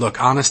just say,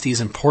 look, honesty is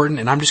important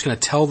and I'm just going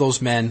to tell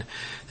those men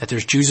that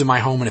there's Jews in my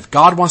home and if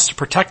God wants to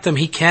protect them,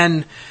 He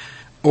can.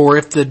 Or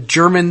if the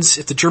Germans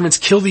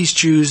kill these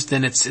Jews,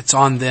 then it's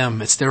on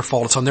them. It's their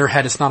fault. It's on their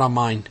head. It's not on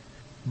mine.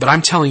 But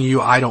I'm telling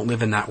you, I don't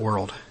live in that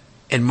world.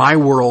 In my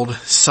world,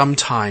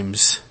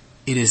 sometimes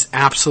it is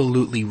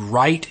absolutely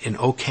right and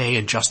okay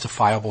and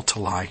justifiable to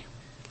lie.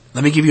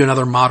 Let me give you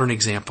another modern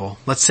example.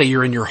 Let's say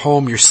you're in your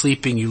home, you're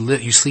sleeping,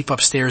 you sleep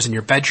upstairs in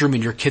your bedroom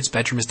and your kid's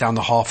bedroom is down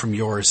the hall from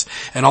yours.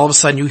 And all of a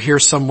sudden you hear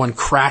someone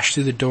crash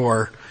through the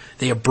door.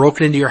 They have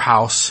broken into your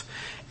house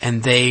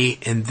and they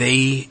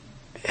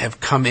have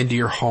come into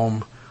your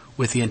home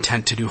with the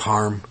intent to do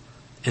harm.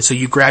 And so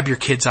you grab your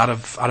kids out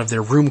of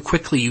their room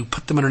quickly, you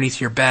put them underneath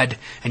your bed,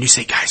 and you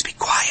say, guys, be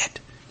quiet.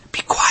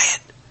 Be quiet.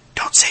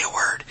 Don't say a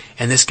word.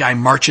 And this guy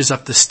marches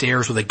up the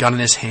stairs with a gun in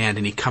his hand,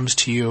 and he comes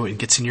to you and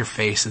gets in your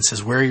face and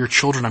says, where are your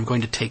children? I'm going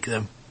to take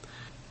them.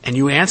 And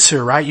you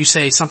answer, right? You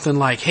say something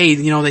like, hey,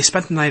 they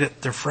spent the night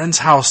at their friend's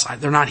house.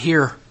 They're not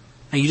here.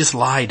 And you just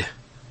lied.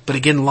 But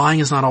again, lying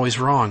is not always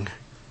wrong.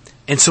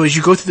 And so as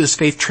you go through this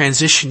faith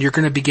transition, you're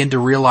going to begin to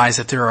realize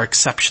that there are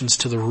exceptions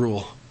to the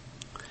rule.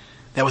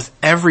 That with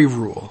every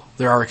rule,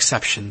 there are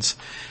exceptions.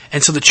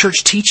 And so the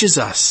church teaches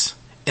us,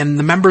 and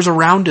the members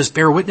around us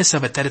bear witness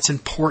of it, that it's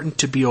important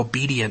to be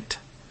obedient.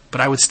 But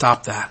I would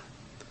stop that.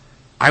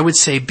 I would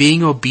say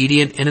being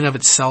obedient in and of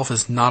itself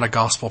is not a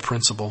gospel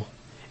principle.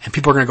 And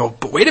people are going to go,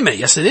 but wait a minute,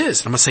 yes it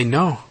is. And I'm going to say,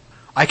 no.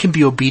 I can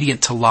be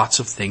obedient to lots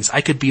of things.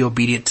 I could be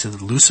obedient to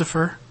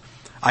Lucifer.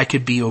 I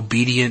could be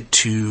obedient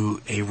to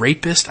a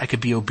rapist. I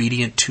could be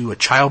obedient to a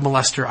child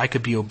molester. I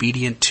could be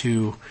obedient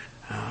to...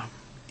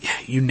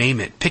 you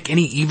name it. Pick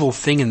any evil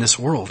thing in this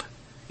world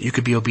you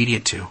could be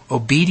obedient to.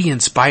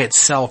 Obedience by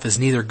itself is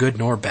neither good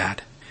nor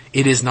bad.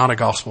 It is not a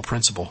gospel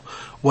principle.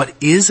 What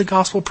is a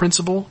gospel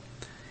principle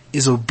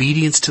is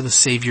obedience to the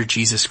Savior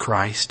Jesus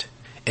Christ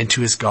and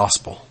to His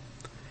gospel.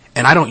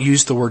 And I don't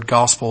use the word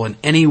gospel in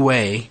any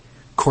way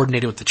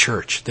coordinated with the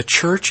church. The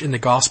church and the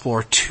gospel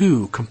are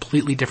two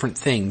completely different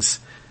things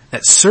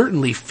that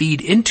certainly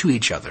feed into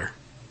each other,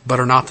 but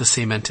are not the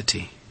same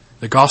entity.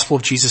 The gospel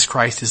of Jesus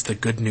Christ is the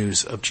good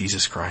news of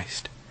Jesus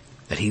Christ.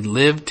 That he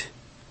lived,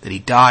 that he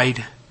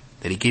died,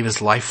 that he gave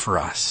his life for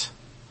us,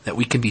 that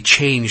we can be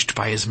changed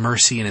by his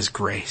mercy and his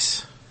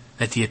grace,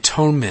 that the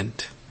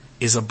atonement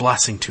is a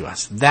blessing to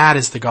us. That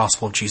is the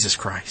gospel of Jesus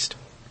Christ.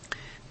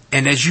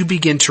 And as you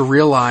begin to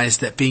realize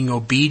that being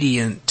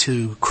obedient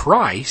to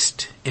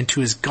Christ and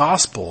to his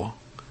gospel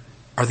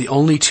are the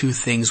only two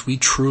things we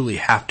truly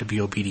have to be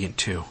obedient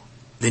to,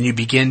 then you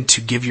begin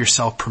to give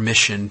yourself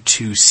permission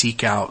to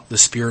seek out the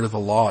spirit of the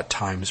law at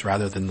times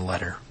rather than the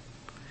letter.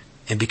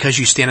 And because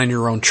you stand on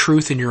your own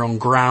truth and your own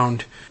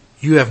ground,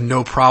 you have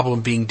no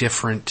problem being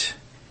different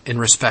in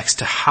respects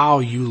to how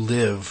you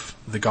live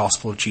the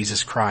gospel of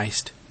Jesus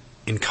Christ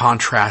in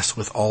contrast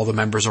with all the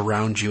members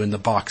around you in the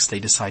box they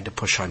decide to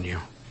push on you.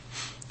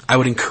 I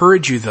would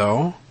encourage you,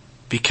 though,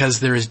 because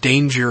there is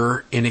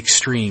danger in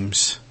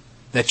extremes,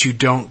 that you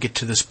don't get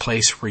to this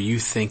place where you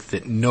think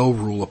that no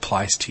rule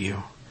applies to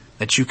you,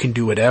 that you can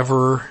do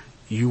whatever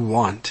you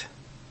want,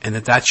 and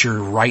that that's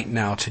your right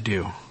now to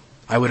do.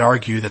 I would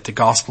argue that the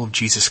gospel of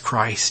Jesus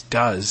Christ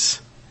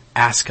does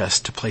ask us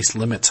to place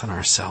limits on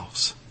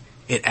ourselves.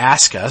 It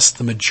asks us,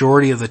 the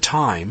majority of the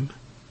time,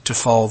 to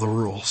follow the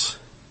rules.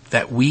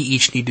 That we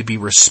each need to be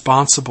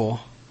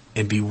responsible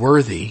and be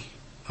worthy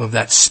of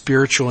that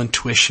spiritual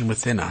intuition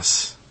within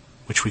us,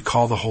 which we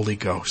call the Holy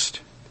Ghost,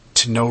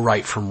 to know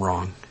right from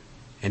wrong,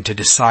 and to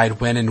decide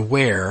when and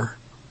where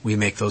we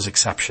make those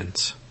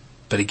exceptions.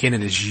 But again,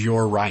 it is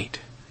your right.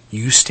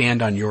 You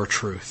stand on your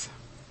truth.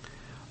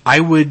 I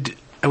would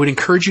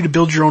encourage you to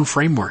build your own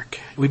framework.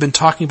 We've been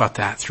talking about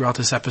that throughout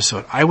this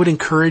episode. I would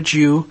encourage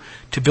you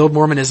to build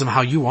Mormonism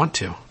how you want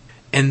to.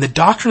 And the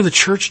doctrine of the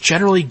church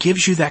generally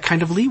gives you that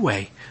kind of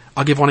leeway.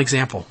 I'll give one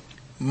example.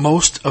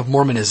 Most of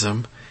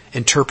Mormonism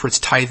interprets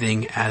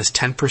tithing as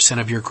 10%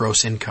 of your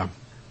gross income.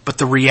 But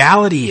the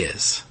reality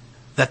is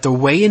that the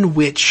way in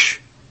which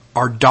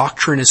our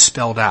doctrine is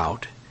spelled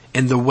out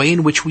and the way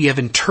in which we have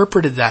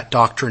interpreted that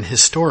doctrine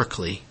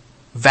historically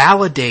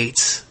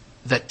validates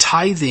that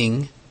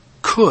tithing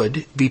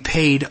could be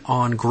paid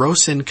on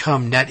gross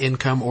income, net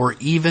income, or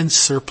even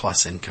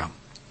surplus income.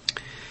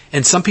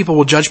 And some people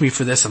will judge me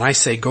for this, and I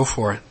say, go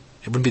for it.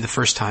 It wouldn't be the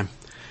first time.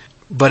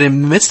 But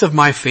in the midst of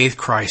my faith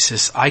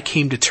crisis, I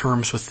came to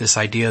terms with this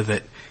idea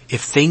that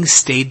if things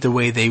stayed the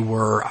way they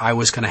were, I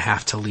was going to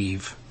have to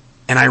leave.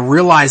 And I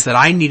realized that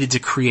I needed to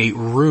create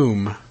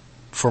room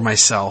for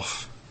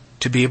myself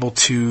to be able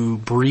to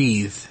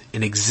breathe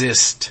and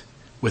exist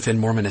within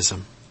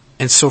Mormonism.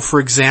 And so, for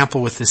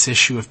example, with this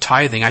issue of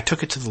tithing, I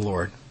took it to the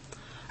Lord.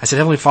 I said,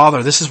 Heavenly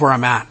Father, this is where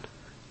I'm at.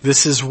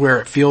 This is where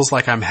it feels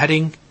like I'm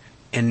heading,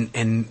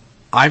 and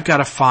I've got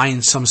to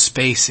find some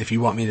space if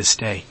you want me to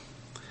stay.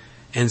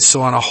 And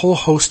so on a whole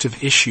host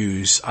of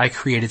issues, I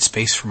created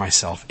space for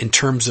myself in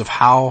terms of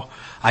how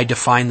I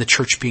define the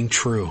church being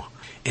true,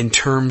 in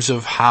terms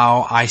of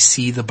how I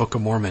see the Book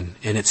of Mormon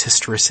and its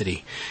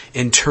historicity,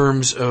 in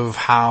terms of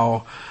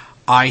how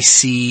I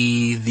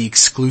see the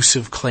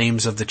exclusive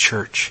claims of the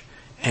church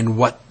and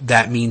what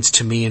that means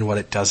to me and what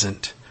it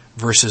doesn't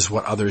versus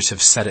what others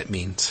have said it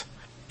means.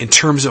 In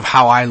terms of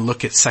how I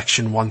look at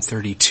Section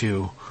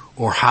 132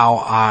 or how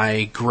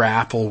I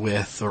grapple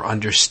with or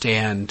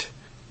understand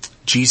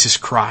Jesus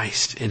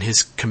Christ and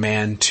his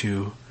command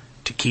to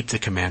keep the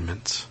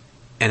commandments.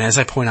 And as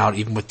I point out,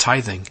 even with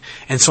tithing.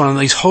 And so on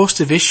these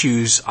host of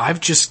issues, I've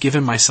just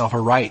given myself a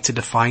right to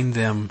define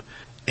them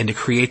and to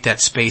create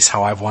that space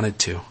how I've wanted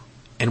to.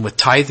 And with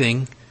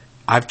tithing,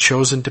 I've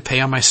chosen to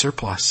pay on my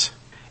surplus.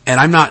 And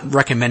I'm not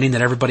recommending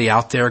that everybody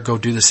out there go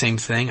do the same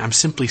thing. I'm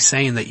simply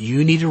saying that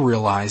you need to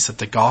realize that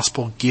the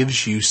gospel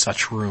gives you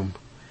such room.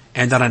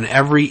 And that on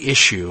every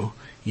issue,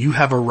 you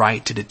have a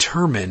right to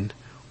determine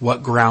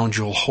what ground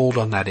you'll hold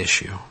on that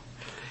issue.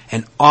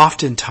 And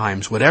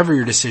oftentimes, whatever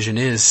your decision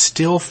is,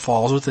 still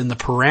falls within the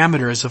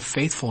parameters of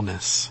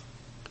faithfulness.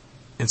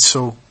 And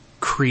so,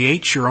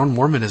 create your own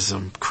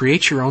Mormonism.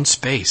 Create your own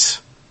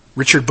space.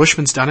 Richard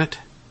Bushman's done it.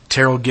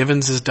 Terrell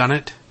Givens has done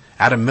it.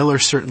 Adam Miller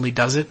certainly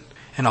does it.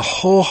 And a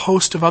whole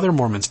host of other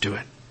Mormons do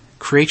it.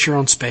 Create your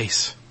own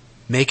space.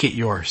 Make it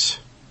yours.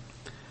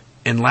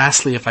 And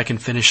lastly, if I can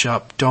finish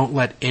up, don't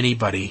let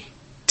anybody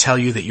tell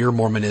you that your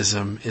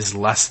Mormonism is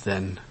less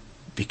than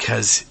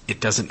because it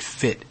doesn't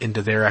fit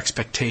into their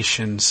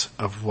expectations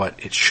of what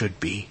it should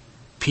be.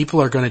 People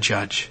are going to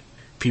judge.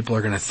 People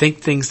are going to think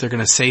things. They're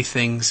going to say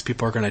things.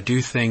 People are going to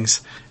do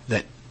things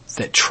that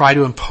try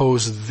to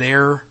impose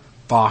their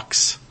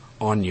box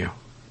on you.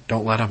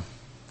 Don't let them.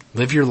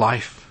 Live your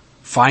life.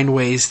 Find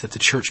ways that the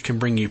church can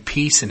bring you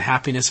peace and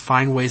happiness.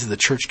 Find ways that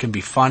the church can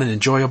be fun and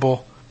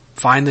enjoyable.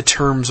 Find the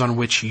terms on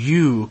which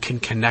you can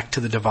connect to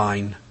the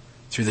divine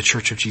through the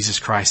Church of Jesus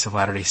Christ of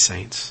Latter-day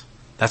Saints.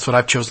 That's what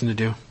I've chosen to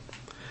do.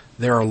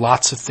 There are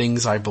lots of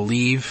things I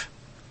believe.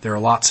 There are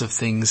lots of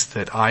things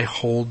that I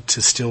hold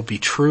to still be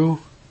true.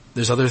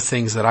 There's other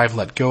things that I've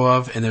let go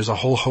of, and there's a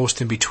whole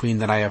host in between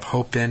that I have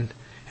hope in.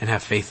 and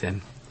have faith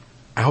in.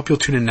 I hope you'll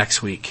tune in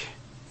next week,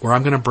 where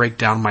I'm going to break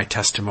down my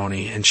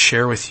testimony and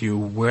share with you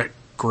what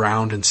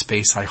ground and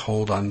space I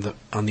hold on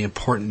the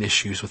important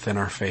issues within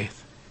our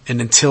faith.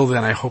 And until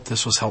then, I hope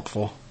this was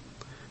helpful.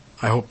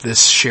 I hope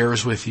this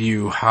shares with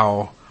you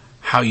how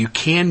you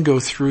can go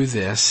through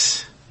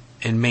this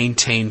and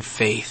maintain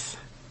faith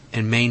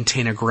and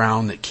maintain a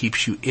ground that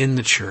keeps you in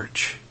the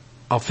church.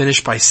 I'll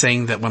finish by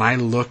saying that when I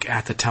look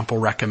at the Temple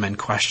Recommend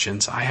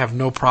questions, I have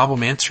no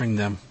problem answering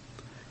them.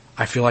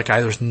 I feel like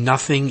there's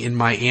nothing in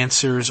my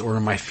answers or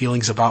in my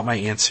feelings about my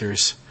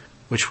answers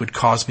which would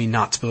cause me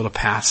not to be able to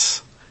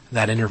pass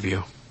that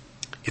interview.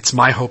 It's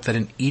my hope that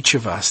in each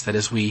of us, that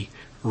as we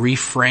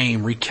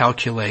reframe,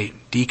 recalculate,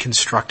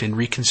 deconstruct, and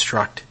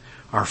reconstruct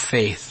our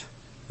faith,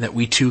 that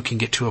we too can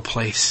get to a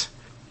place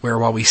where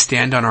while we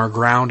stand on our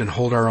ground and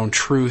hold our own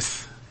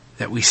truth,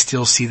 that we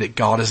still see that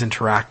God is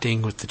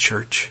interacting with the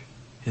church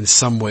in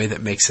some way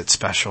that makes it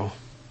special.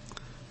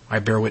 I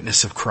bear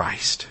witness of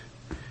Christ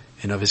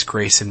and of His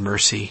grace and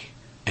mercy,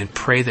 and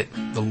pray that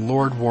the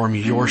Lord warm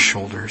your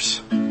shoulders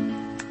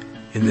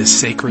in this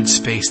sacred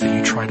space that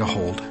you try to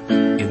hold.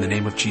 In the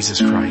name of Jesus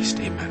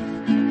Christ, amen.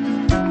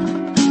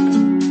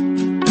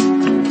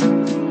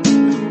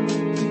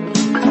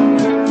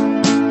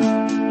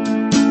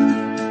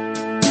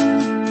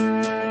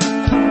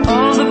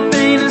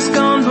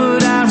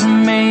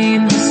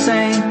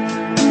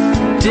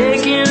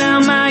 Taking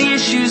out my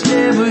issues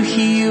never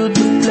healed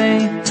the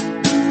flame,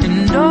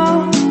 and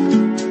all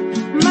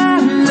my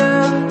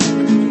love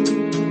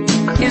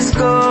is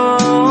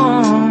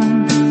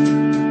gone.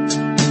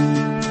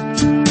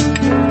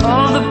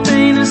 All the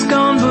pain is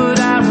gone, but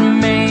I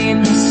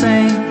remain the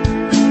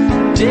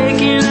same.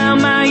 Taking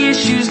out my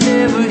issues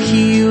never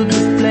healed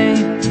the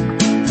flame,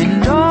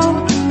 and all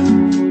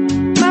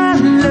my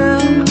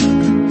love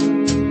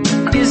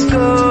is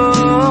gone.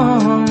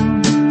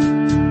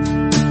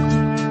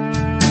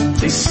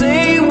 They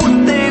say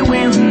what they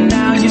will,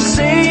 now you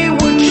say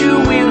what you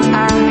will.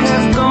 I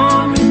have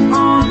gone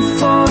on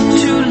for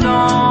too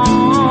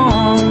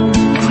long.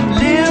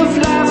 Live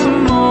life a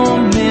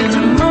moment,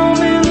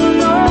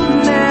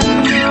 alone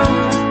and go.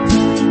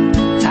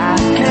 I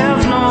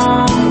have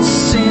long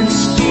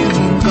since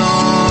you've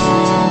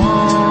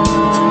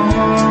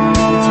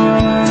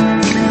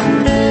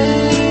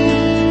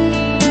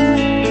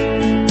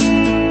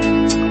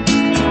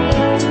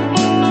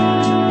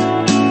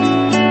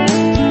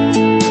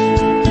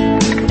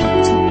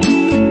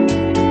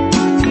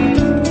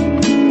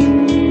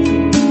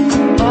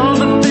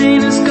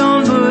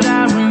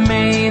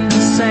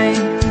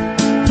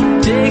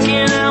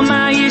taking out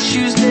my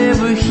issues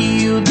never healed.